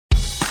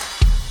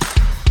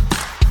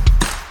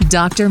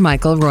Dr.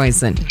 Michael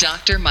Roizen.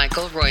 Dr.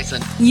 Michael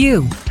Roizen.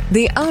 You,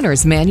 the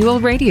Owner's Manual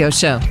Radio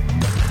Show.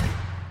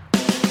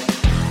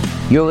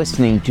 You're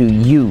listening to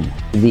You,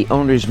 the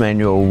Owner's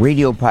Manual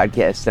radio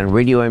podcast on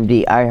Radio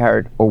MD,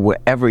 iHeart, or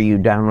wherever you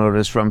download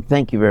us from.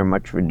 Thank you very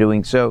much for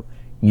doing so.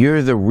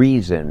 You're the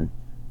reason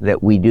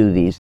that we do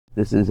these.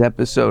 This is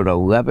episode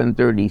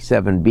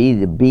 1137B.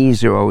 The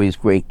Bs are always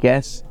great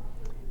guests.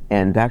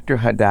 And Dr.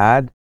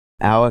 Haddad,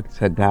 Alex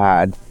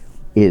Haddad,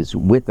 is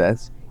with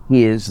us.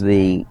 He is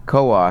the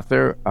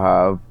co-author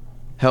of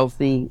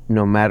Healthy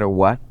No Matter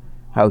What,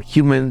 How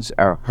Humans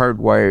Are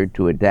Hardwired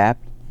to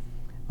Adapt.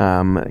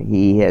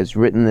 He has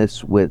written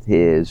this with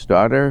his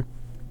daughter,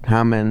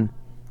 Carmen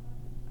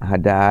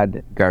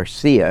Haddad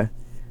Garcia,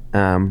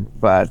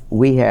 but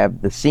we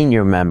have the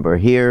senior member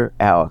here,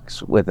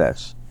 Alex, with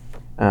us.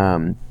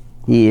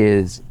 He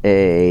is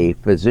a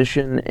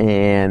physician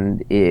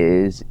and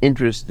is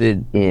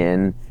interested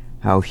in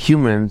how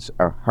humans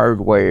are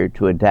hardwired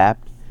to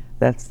adapt.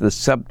 That's the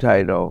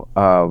subtitle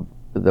of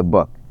the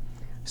book.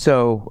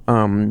 So,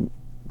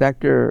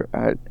 Dr.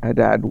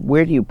 Haddad,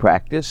 where do you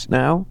practice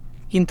now?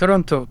 In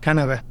Toronto,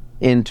 Canada.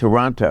 In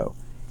Toronto.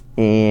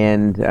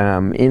 And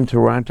in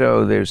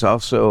Toronto, there's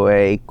also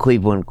a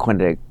Cleveland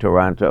Clinic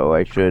Toronto,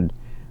 I should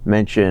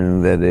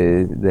mention,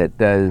 that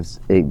does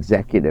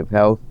executive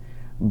health.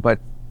 But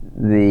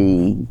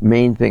the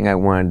main thing I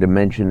wanted to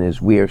mention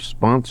is we are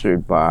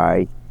sponsored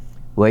by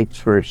Life's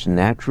First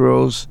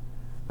Naturals.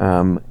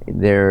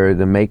 They're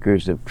the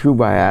makers of True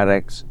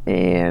Biotics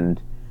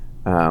and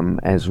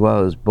as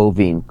well as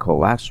bovine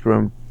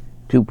colostrum,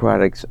 two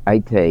products I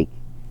take.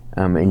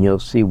 And you'll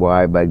see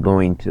why by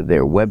going to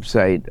their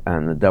website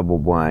on the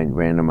double-blind,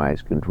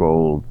 randomized,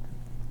 controlled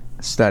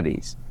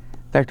studies.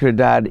 Dr.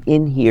 Haddad,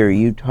 in here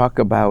you talk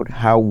about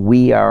how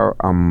we are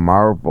a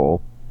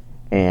marvel,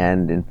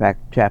 and in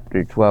fact,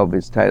 chapter 12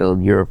 is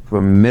titled, You're a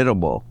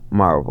Formidable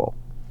Marvel.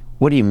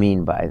 What do you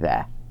mean by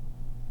that?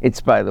 It's,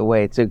 by the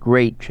way, it's a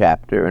great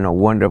chapter and a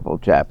wonderful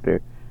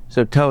chapter.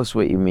 So tell us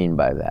what you mean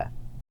by that.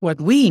 What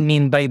we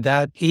mean by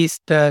that is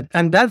that,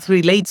 and that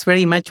relates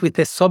very much with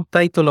the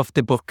subtitle of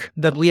the book,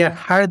 that we are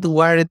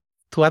hardwired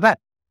to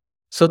adapt.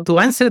 So to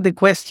answer the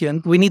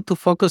question, we need to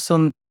focus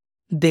on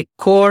the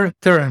core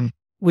term,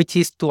 which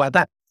is to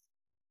adapt.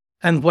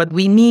 And what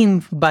we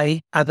mean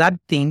by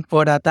adapting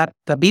or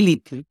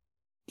adaptability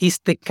is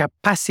the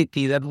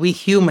capacity that we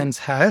humans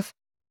have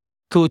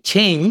to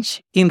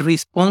change in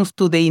response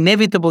to the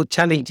inevitable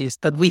challenges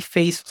that we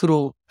face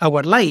through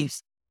our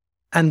lives,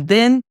 and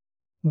then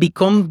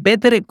become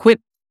better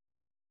equipped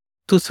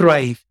to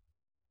thrive.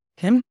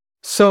 Okay?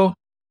 So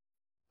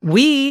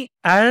we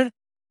are,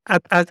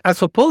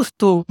 as opposed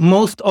to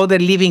most other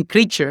living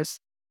creatures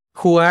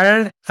who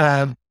are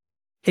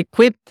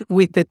equipped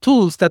with the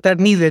tools that are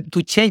needed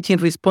to change in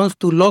response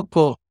to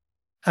local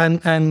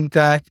and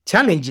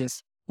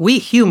challenges, we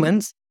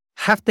humans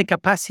have the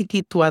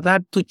capacity to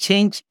adapt to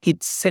change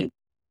itself.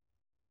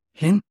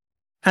 Okay?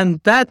 And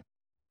that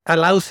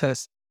allows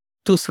us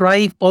to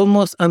thrive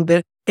almost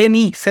under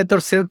any set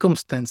of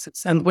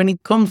circumstances. And when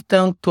it comes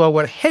down to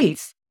our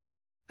health,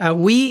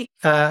 we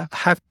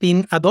have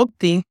been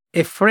adopting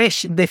a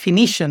fresh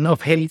definition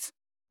of health,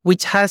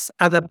 which has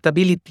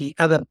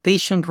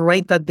adaptation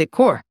right at the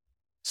core.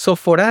 So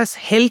for us,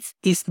 health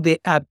is the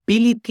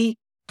ability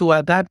to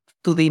adapt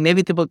to the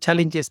inevitable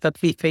challenges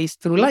that we face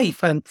through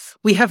life. And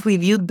we have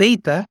reviewed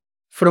data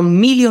from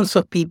millions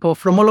of people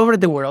from all over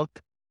the world.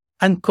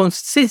 And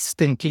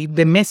consistently,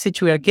 the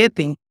message we are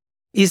getting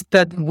is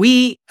that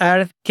we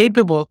are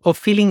capable of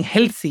feeling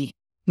healthy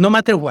no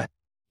matter what.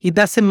 It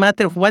doesn't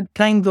matter what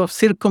kind of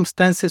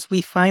circumstances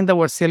we find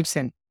ourselves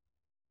in.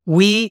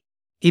 We,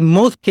 in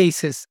most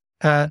cases,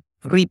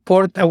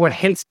 report our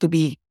health to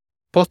be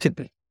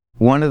positive.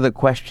 One of the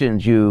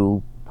questions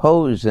you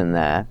pose in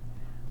that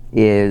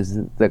is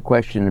the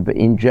question,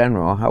 in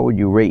general, how would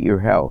you rate your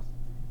health?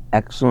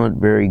 Excellent,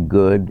 very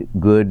good,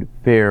 good,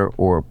 fair,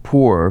 or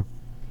poor?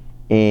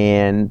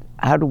 And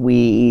how do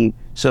we...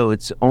 So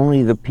it's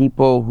only the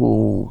people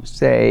who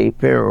say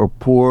fair or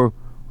poor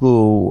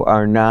who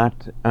are not,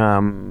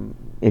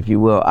 if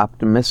you will,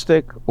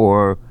 optimistic,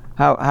 or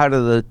how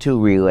do the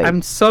two relate?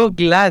 I'm so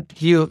glad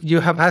you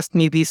have asked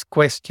me this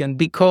question,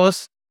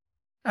 because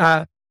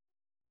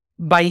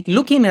by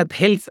looking at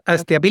health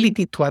as the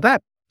ability to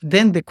adapt,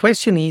 then the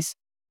question is,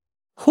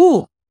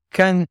 who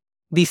can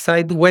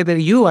decide whether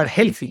you are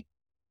healthy?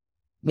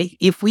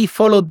 If we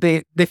followed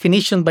the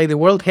definition by the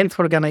World Health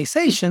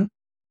Organization,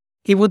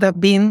 it would have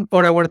been,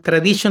 or our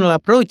traditional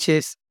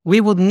approaches,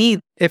 we would need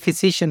a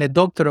physician, a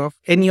doctor, or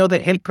any other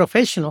health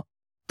professional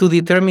to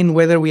determine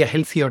whether we are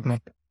healthy or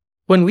not.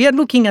 When we are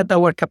looking at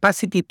our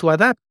capacity to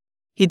adapt,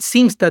 it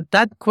seems that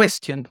that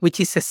question, which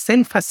is a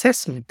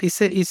self-assessment,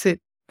 is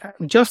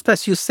just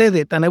as you said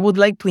it, and I would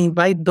like to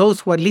invite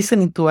those who are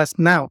listening to us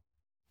now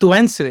to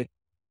answer it.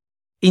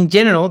 In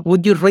general,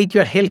 would you rate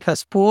your health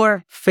as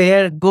poor,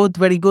 fair, good,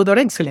 very good, or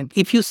excellent?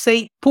 If you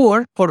say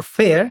poor or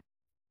fair,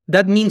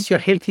 that means your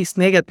health is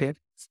negative.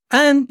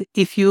 And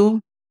if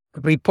you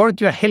report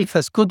your health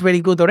as good,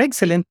 very good, or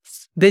excellent,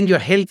 then your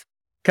health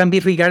can be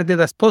regarded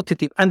as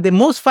positive. And the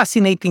most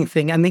fascinating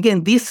thing, and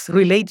again, this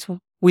relates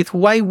with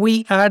why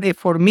we are a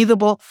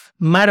formidable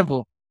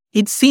marvel.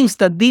 It seems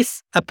that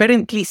this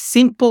apparently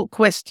simple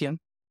question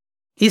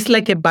is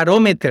like a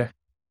barometer.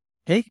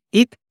 Okay?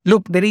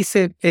 Look, there is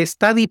a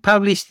study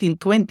published in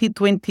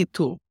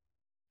 2022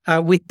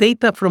 with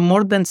data from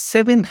more than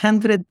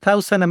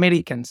 700,000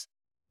 Americans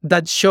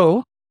that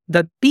show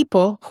that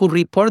people who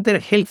report their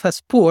health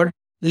as poor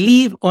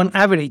live on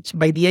average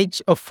by the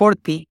age of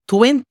 40,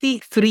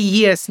 23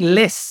 years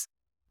less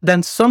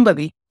than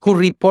somebody who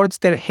reports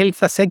their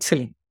health as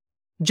excellent.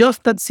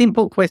 Just that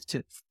simple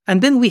question.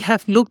 And then we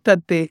have looked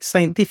at the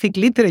scientific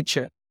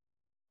literature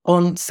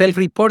on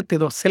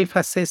self-reported or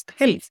self-assessed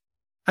health.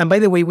 And by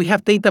the way, we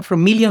have data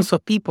from millions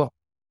of people,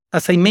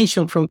 as I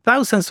mentioned, from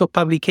thousands of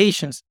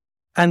publications.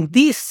 And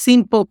this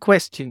simple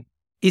question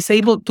is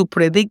able to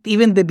predict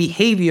even the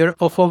behavior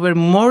of over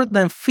more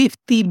than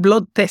 50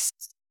 blood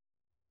tests.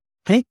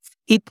 Okay?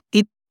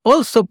 It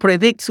also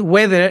predicts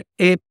whether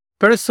a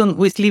person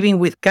who is living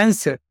with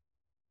cancer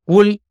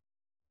will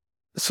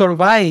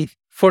survive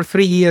for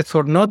 3 years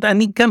or not,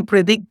 and it can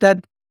predict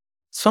that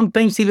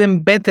sometimes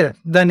even better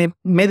than a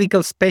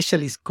medical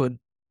specialist could,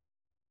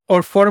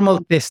 or formal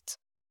tests.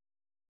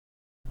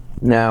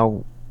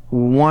 Now,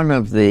 one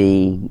of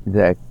the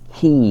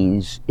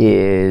keys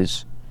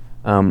is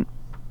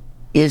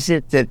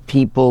it that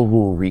people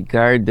who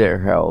regard their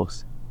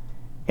health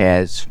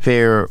as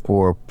fair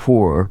or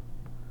poor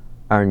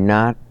are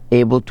not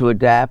able to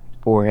adapt,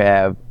 or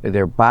have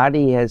their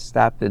body has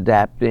stopped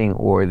adapting,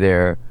 or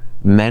their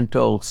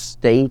mental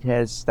state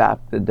has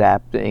stopped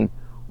adapting,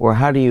 or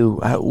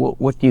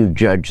what do you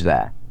judge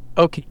that?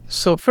 Okay,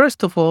 so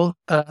first of all,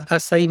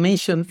 as I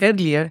mentioned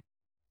earlier,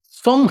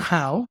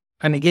 somehow,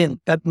 and again,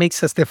 that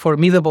makes us the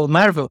formidable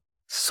marvel,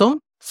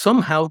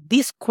 somehow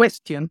this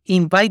question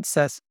invites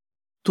us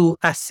to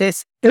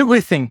assess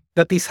everything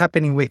that is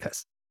happening with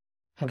us,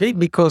 okay?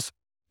 Because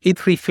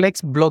it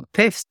reflects blood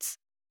tests,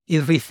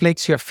 it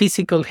reflects your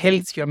physical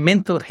health, your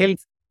mental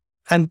health,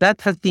 and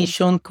that has been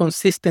shown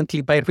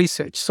consistently by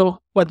research. So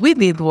what we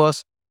did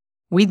was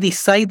we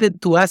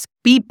decided to ask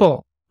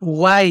people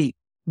why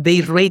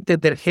they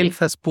rated their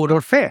health as poor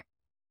or fair,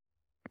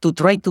 to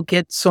try to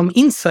get some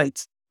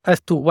insights as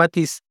to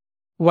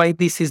why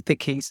this is the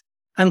case.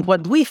 And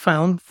what we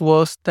found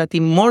was that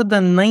in more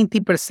than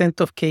 90%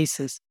 of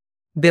cases,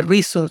 the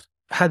reasons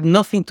had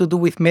nothing to do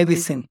with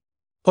medicine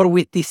or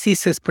with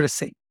diseases per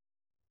se.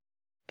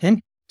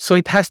 Okay? So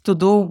it has to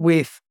do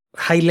with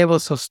high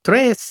levels of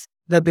stress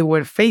that they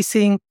were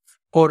facing,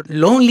 or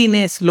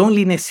loneliness.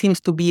 Loneliness seems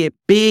to be a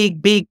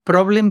big, big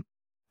problem.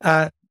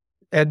 A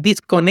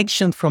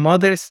disconnection from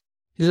others,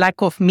 lack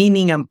of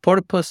meaning and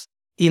purpose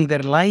in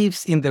their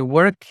lives, in their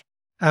work,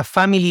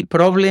 family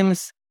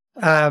problems,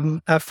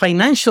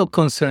 financial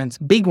concerns,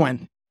 big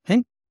one.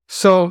 Okay?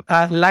 So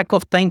lack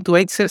of time to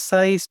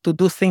exercise, to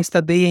do things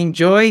that they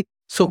enjoy.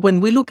 So when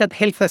we look at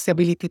health as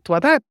ability to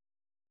adapt,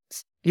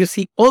 you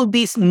see all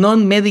these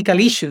non-medical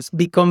issues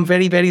become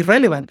very, very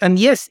relevant. And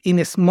yes, in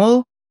a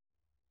small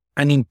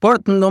and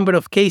important number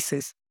of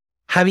cases,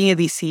 having a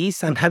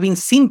disease and having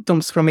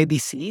symptoms from a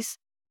disease,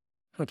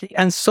 okay,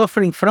 and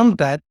suffering from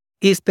that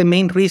is the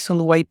main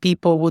reason why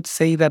people would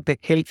say that the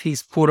health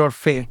is poor or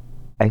fair.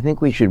 I think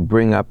we should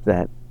bring up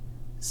that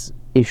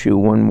issue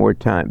one more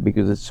time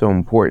because it's so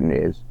important.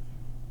 Is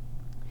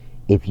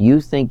if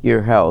you think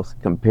your health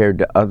compared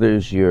to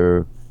others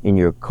in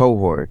your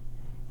cohort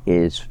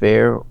is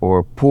fair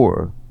or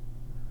poor,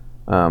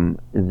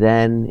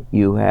 then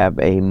you have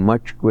a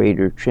much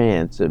greater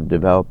chance of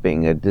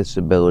developing a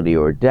disability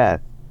or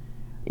death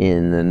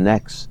in the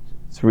next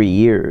 3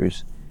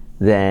 years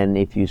than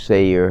if you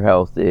say your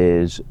health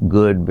is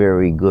good,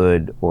 very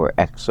good, or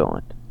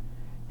excellent.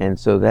 And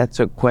so that's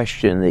a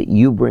question that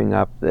you bring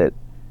up that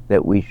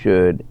we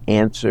should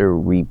answer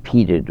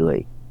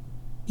repeatedly.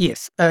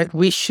 Yes,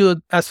 we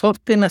should as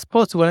often as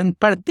possible, and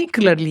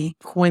particularly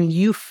when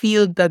you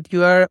feel that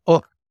you are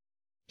off.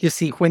 You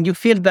see, when you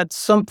feel that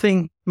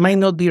something might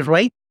not be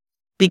right,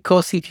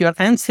 because if your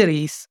answer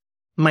is,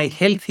 my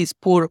health is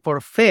poor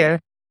or fair,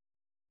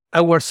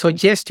 our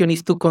suggestion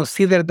is to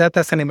consider that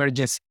as an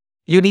emergency.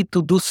 You need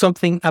to do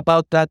something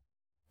about that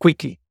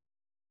quickly.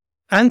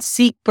 And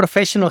seek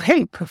professional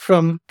help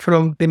from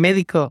the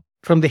medical,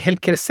 from the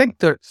healthcare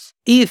sector,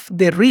 if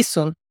the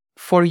reason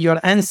for your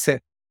answer,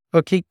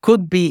 okay,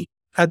 could be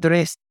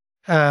addressed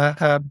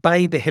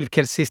by the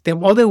healthcare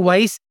system.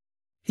 Otherwise,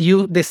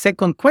 the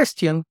second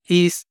question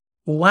is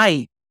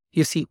why?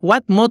 You see,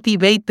 what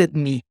motivated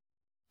me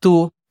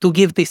to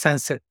give this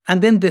answer?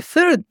 And then the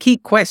third key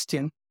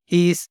question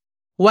is,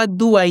 what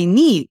do I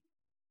need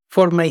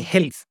for my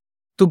health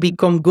to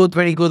become good,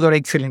 very good, or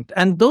excellent?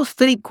 And those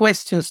three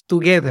questions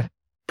together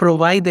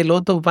provide a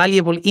lot of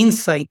valuable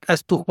insight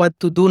as to what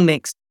to do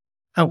next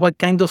and what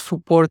kind of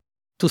support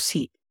to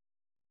seek.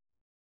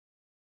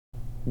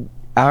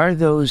 Are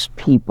those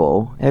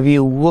people, have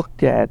you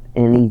looked at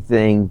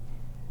anything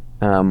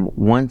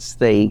once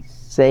they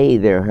say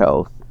their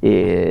health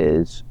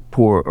is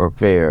poor or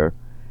fair,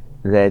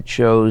 that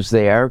shows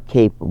they are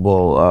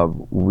capable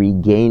of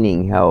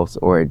regaining health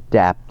or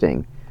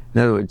adapting.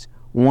 In other words,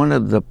 one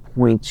of the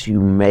points you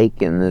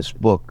make in this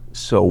book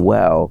so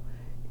well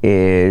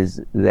is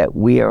that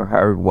we are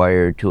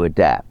hardwired to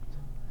adapt.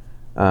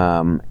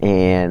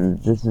 And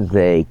this is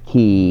a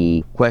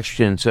key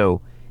question.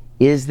 So,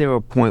 is there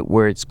a point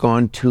where it's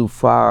gone too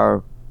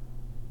far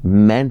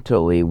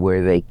mentally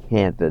where they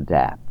can't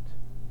adapt,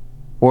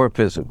 or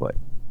physically?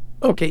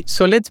 Okay,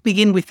 so let's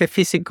begin with a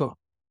physical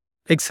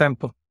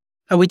example,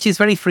 which is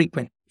very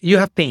frequent. You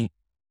have pain,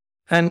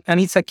 and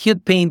it's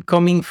acute pain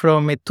coming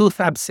from a tooth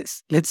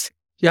abscess.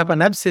 You have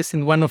an abscess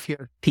in one of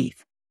your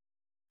teeth.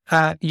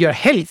 Your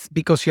health,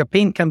 because your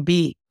pain can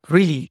be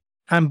really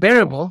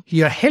unbearable,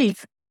 your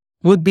health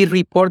would be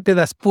reported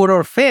as poor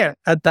or fair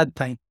at that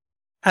time.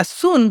 As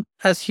soon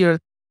as your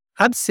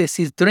abscess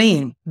is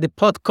drained, the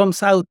blood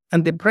comes out,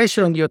 and the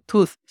pressure on your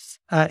tooth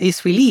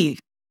is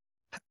relieved,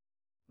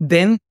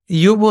 then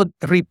you would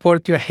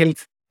report your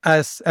health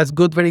as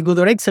good, very good,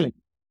 or excellent.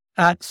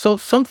 So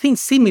something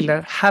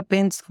similar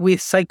happens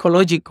with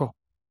psychological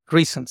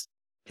reasons.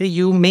 Okay,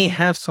 you may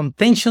have some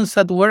tensions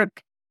at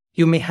work.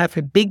 You may have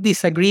a big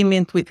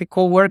disagreement with a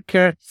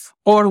coworker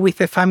or with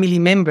a family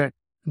member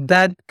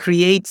that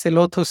creates a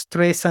lot of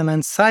stress and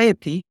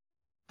anxiety.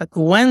 But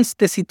once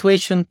the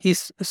situation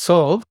is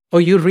solved,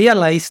 or you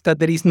realize that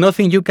there is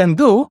nothing you can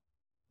do,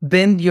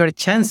 then your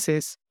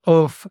chances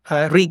of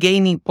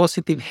regaining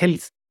positive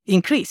health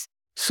increase.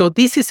 So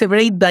this is a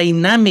very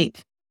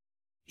dynamic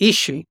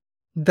issue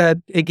that,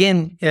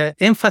 again,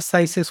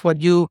 emphasizes what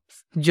you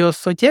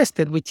just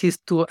suggested, which is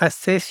to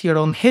assess your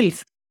own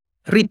health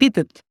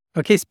repeatedly.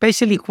 Okay,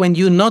 especially when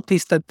you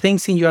notice that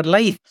things in your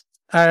life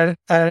are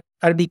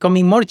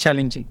becoming more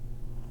challenging.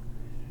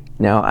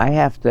 Now, I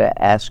have to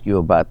ask you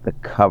about the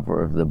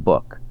cover of the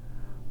book,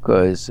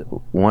 because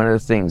one of the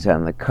things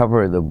on the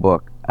cover of the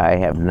book I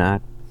have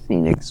not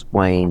seen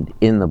explained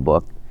in the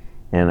book,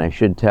 and I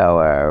should tell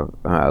our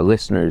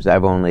listeners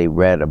I've only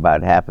read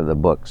about half of the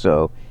book,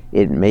 so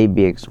it may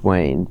be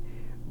explained,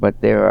 but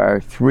there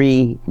are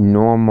 3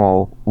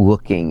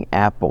 normal-looking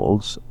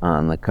apples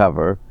on the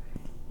cover,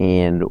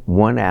 and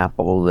one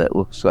apple that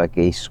looks like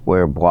a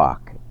square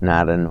block,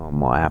 not a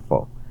normal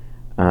apple.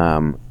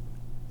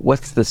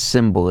 What's the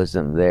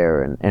symbolism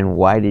there, and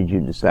why did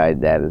you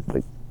decide that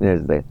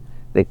as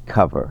the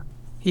cover?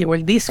 Yeah,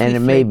 well, this and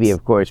it may be,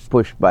 of course,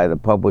 pushed by the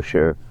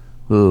publisher,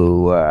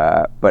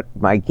 but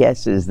my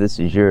guess is this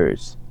is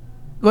yours.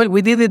 Well,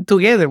 we did it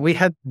together. We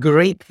had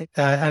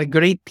a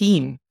great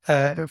team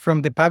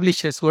from the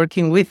publishers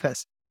working with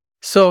us.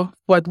 So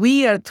what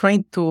we are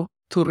trying to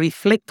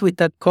reflect with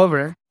that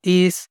cover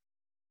is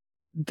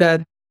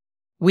that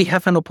we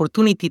have an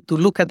opportunity to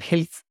look at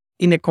health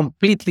in a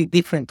completely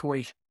different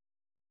way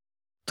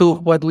to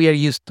what we are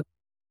used to.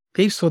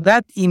 Okay, so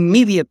that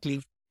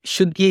immediately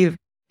should give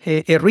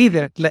a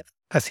reader,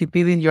 as it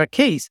did in your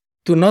case,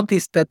 to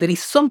notice that there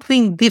is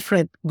something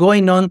different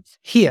going on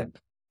here.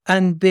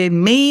 And the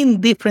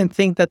main different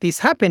thing that is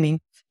happening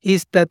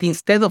is that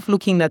instead of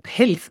looking at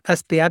health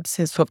as the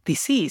absence of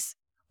disease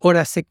or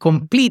as a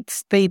complete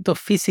state of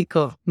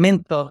physical,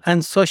 mental,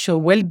 and social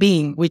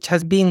well-being, which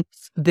has been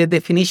the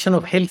definition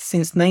of health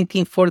since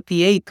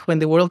 1948 when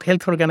the World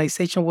Health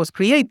Organization was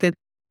created,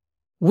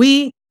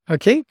 we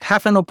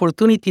have an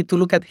opportunity to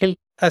look at health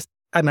as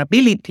an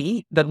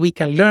ability that we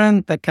can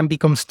learn, that can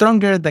become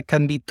stronger, that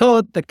can be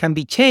taught, that can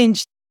be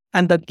changed,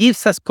 and that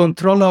gives us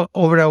control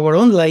over our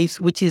own lives,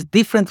 which is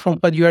different from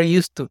what you are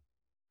used to.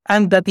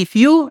 And that if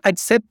you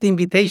accept the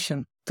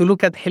invitation to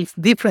look at health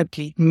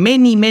differently,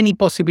 many, many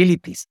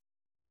possibilities,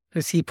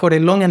 for a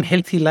long and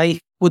healthy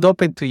life would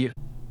open to you.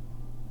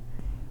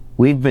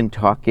 We've been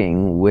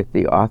talking with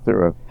the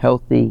author of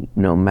Healthy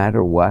No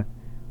Matter What,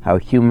 How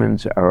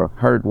Humans Are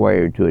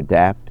Hardwired to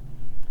Adapt,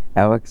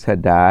 Alex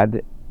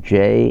Haddad,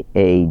 J-A-D-A-D,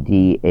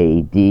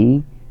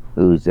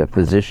 who's a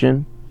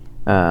physician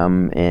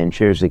and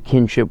shares a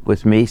kinship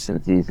with me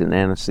since he's an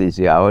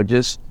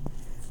anesthesiologist,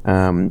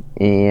 and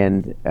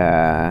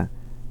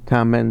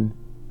Taman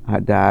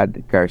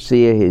Haddad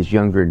Garcia, his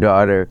younger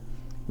daughter,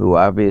 who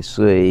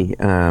obviously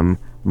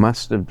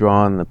must have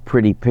drawn the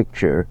pretty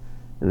picture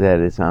that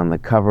is on the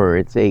cover.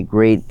 It's a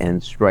great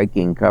and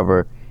striking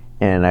cover,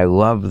 and I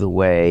love the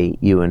way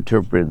you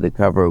interpreted the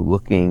cover,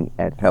 looking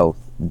at health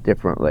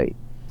differently.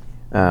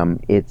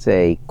 It's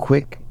a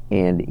quick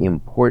and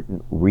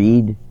important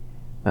read.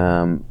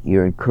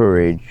 You're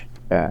encouraged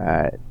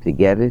to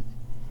get it.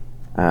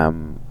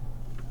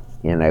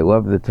 And I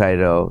love the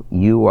title,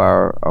 You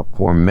Are a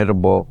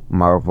Formidable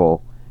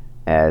Marvel,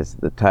 as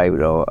the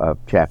title of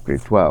Chapter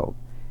 12.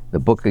 The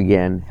book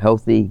again,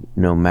 Healthy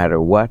No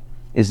Matter What.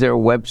 Is there a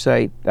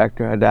website,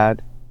 Dr.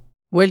 Haddad?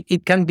 Well,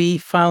 it can be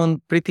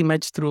found pretty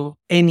much through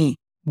any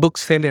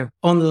bookseller,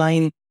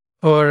 online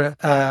or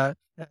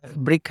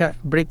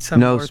bricks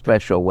and No mortar.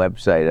 special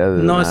website other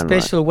than No online.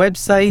 special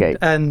website. Okay.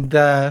 And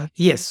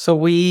yes, so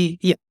we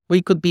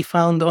could be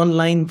found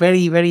online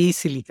very, very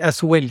easily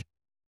as well.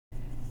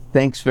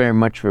 Thanks very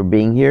much for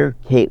being here.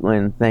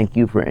 Caitlin, thank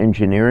you for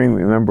engineering.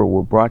 Remember,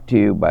 we're brought to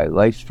you by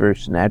Life's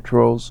First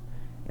Naturals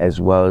as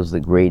well as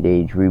the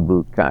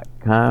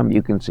GreatAgeReboot.com.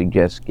 You can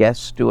suggest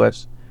guests to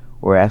us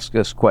or ask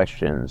us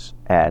questions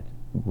at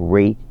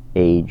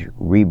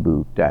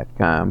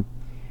GreatAgeReboot.com.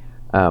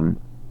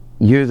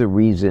 You're the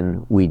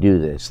reason we do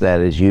this.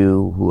 That is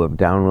you who have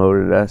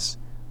downloaded us,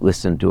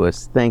 listened to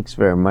us. Thanks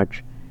very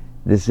much.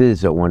 This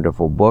is a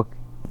wonderful book.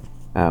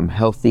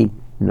 Healthy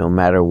no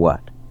matter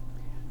what.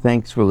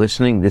 Thanks for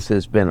listening. This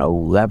has been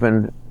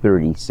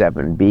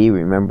 1137B.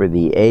 Remember,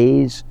 the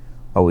A's,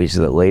 always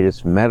the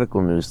latest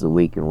medical news of the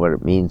week and what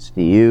it means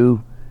to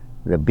you.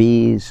 The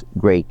B's,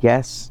 great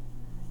guests,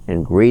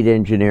 and great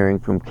engineering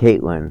from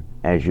Caitlin,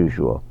 as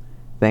usual.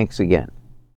 Thanks again.